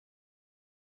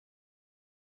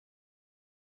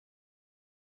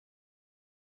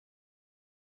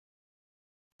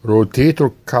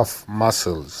Rotator cuff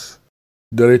muscles.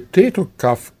 The rotator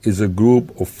cuff is a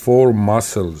group of 4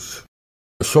 muscles: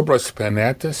 the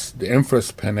supraspinatus, the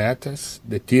infraspinatus,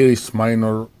 the teres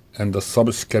minor, and the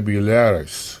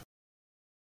subscapularis.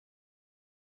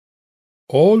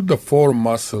 All the 4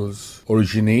 muscles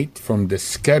originate from the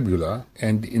scapula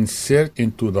and insert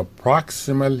into the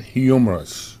proximal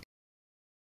humerus.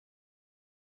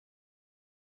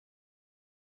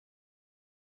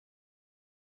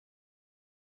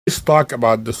 Let's talk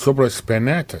about the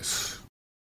supraspinatus.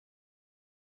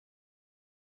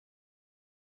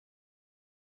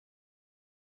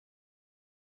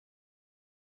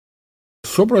 The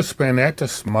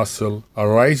supraspinatus muscle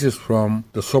arises from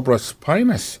the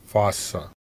supraspinous fossa.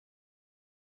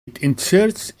 It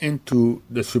inserts into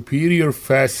the superior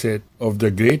facet of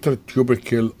the greater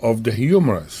tubercle of the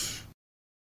humerus.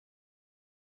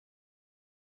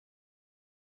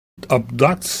 It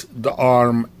abducts the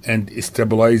arm and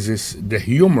stabilizes the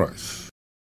humerus.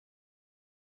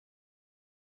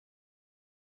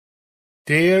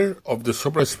 Tear of the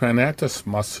supraspinatus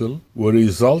muscle will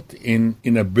result in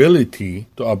inability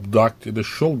to abduct the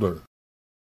shoulder.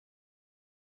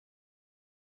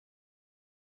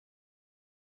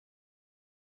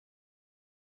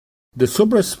 The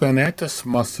supraspinatus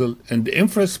muscle and the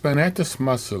infraspinatus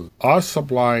muscle are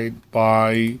supplied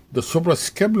by the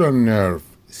suprascapular nerve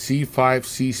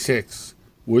C5-C6,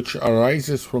 which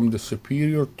arises from the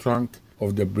superior trunk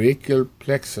of the brachial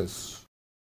plexus.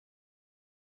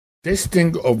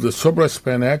 Testing of the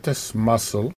supraspinatus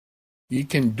muscle, you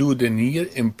can do the Neer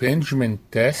Impingement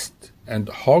Test and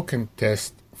Hawkin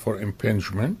test for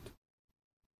impingement,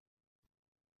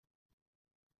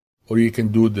 or you can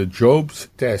do the Jobe's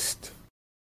test.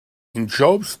 In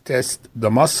Jobe's test,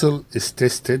 the muscle is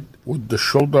tested with the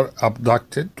shoulder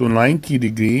abducted to 90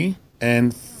 degrees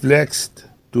and flexed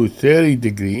to 30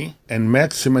 degrees and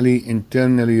maximally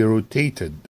internally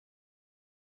rotated.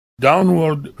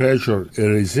 Downward pressure is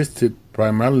resisted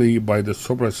primarily by the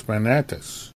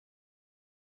supraspinatus.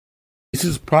 This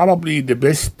is probably the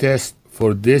best test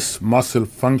for this muscle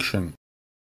function.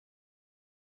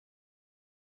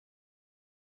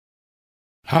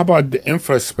 How about the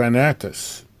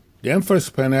infraspinatus? The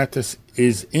infraspinatus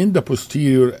is in the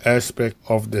posterior aspect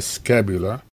of the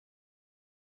scapula.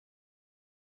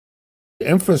 The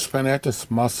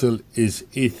infraspinatus muscle is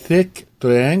a thick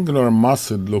triangular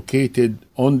muscle located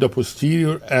on the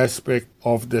posterior aspect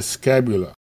of the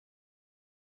scapula.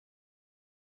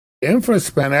 The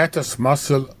infraspinatus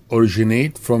muscle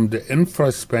originates from the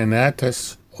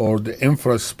infraspinatus or the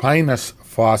infraspinous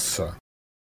fossa.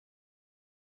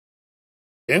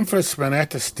 The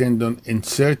infraspinatus tendon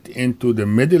inserts into the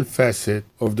middle facet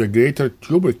of the greater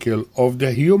tubercle of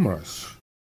the humerus.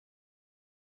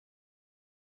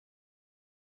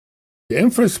 The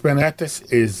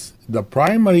infraspinatus is the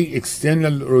primary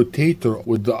external rotator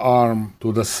with the arm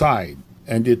to the side,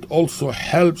 and it also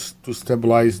helps to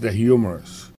stabilize the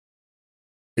humerus.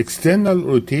 External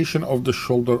rotation of the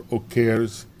shoulder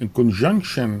occurs in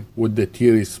conjunction with the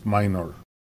teres minor.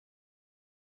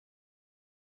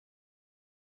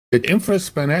 The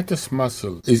infraspinatus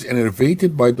muscle is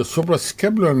innervated by the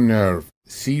suprascapular nerve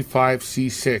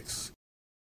C5-C6.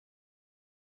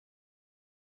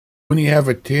 When you have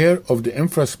a tear of the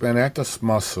infraspinatus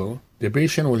muscle, the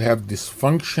patient will have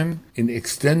dysfunction in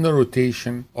external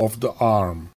rotation of the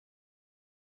arm.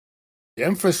 The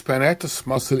infraspinatus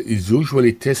muscle is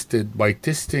usually tested by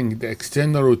testing the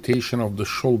external rotation of the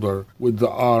shoulder with the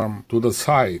arm to the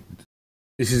side.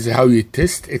 This is how you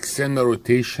test external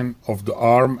rotation of the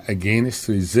arm against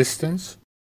resistance.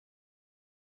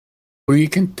 Or you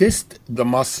can test the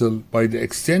muscle by the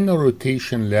external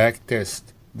rotation lag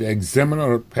test. The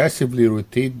examiner passively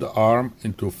rotates the arm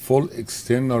into full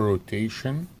external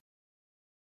rotation.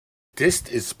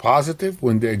 Test is positive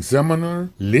when the examiner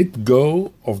let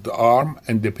go of the arm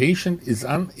and the patient is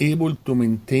unable to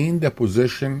maintain the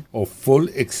position of full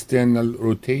external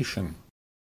rotation.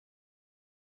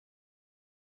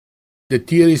 The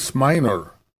teres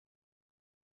minor.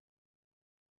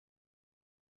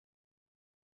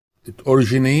 It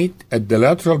originates at the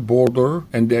lateral border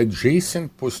and the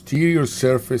adjacent posterior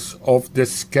surface of the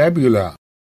scapula.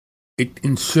 It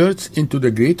inserts into the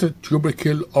greater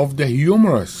tubercle of the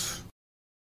humerus.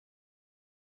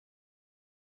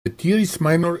 The teres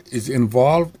minor is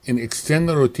involved in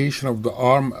external rotation of the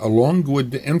arm along with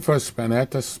the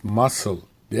infraspinatus muscle.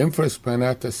 The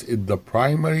infraspinatus is the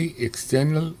primary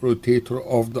external rotator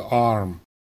of the arm.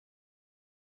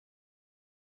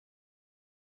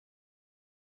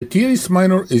 The teres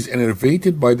minor is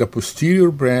innervated by the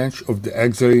posterior branch of the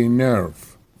axillary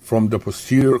nerve from the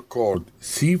posterior cord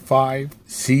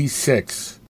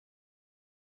C5-C6.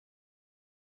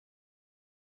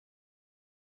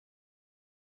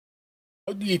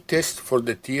 How do you test for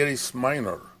the teres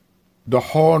minor? The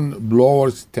horn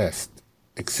blower's test.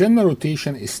 External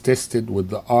rotation is tested with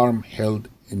the arm held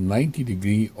in 90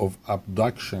 degrees of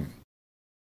abduction.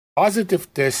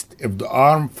 Positive test if the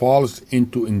arm falls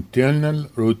into internal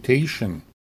rotation.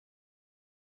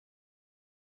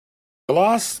 The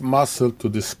last muscle to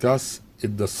discuss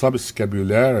is the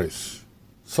subscapularis.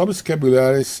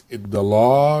 Subscapularis is the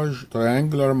large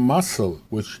triangular muscle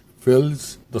which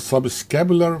fills the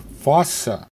subscapular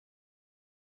fossa.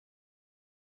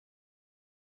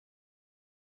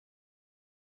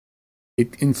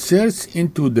 It inserts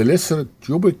into the lesser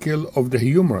tubercle of the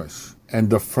humerus and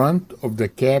the front of the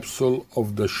capsule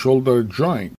of the shoulder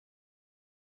joint.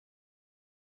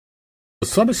 The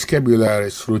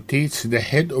subscapularis rotates the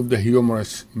head of the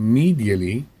humerus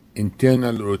medially,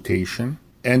 internal rotation,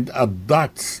 and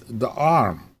abducts the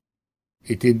arm.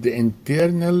 It is the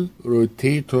internal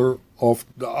rotator of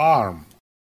the arm.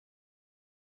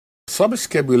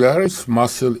 Subscapularis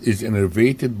muscle is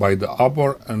innervated by the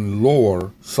upper and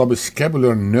lower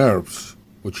subscapular nerves,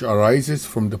 which arises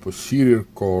from the posterior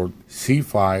cord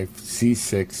C5,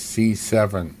 C6,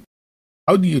 C7.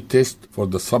 How do you test for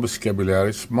the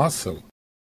subscapularis muscle?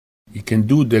 You can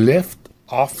do the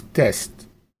lift-off test.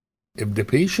 If the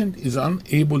patient is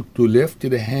unable to lift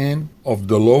the hand of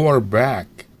the lower back,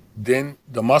 then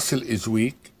the muscle is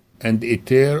weak and a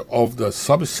tear of the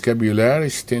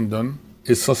subscapularis tendon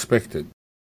is suspected.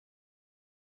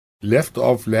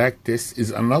 Lift-off leg test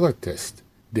is another test.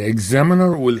 The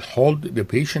examiner will hold the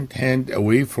patient's hand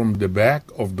away from the back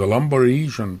of the lumbar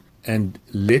region and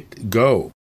let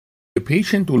go. The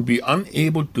patient will be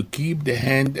unable to keep the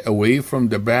hand away from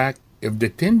the back if the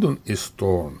tendon is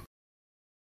torn.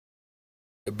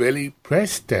 The belly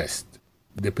press test.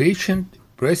 The patient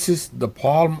presses the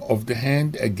palm of the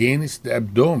hand against the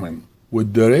abdomen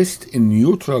with the wrist in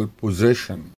neutral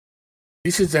position.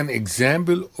 This is an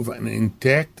example of an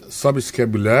intact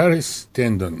subscapularis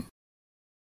tendon.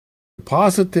 The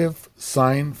positive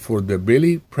sign for the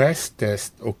belly press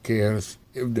test occurs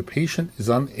if the patient is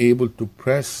unable to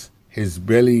press his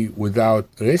belly without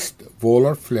wrist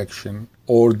volar flexion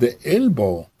or the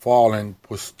elbow falling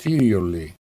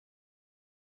posteriorly.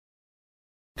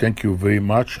 Thank you very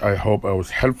much. I hope I was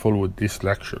helpful with this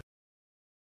lecture.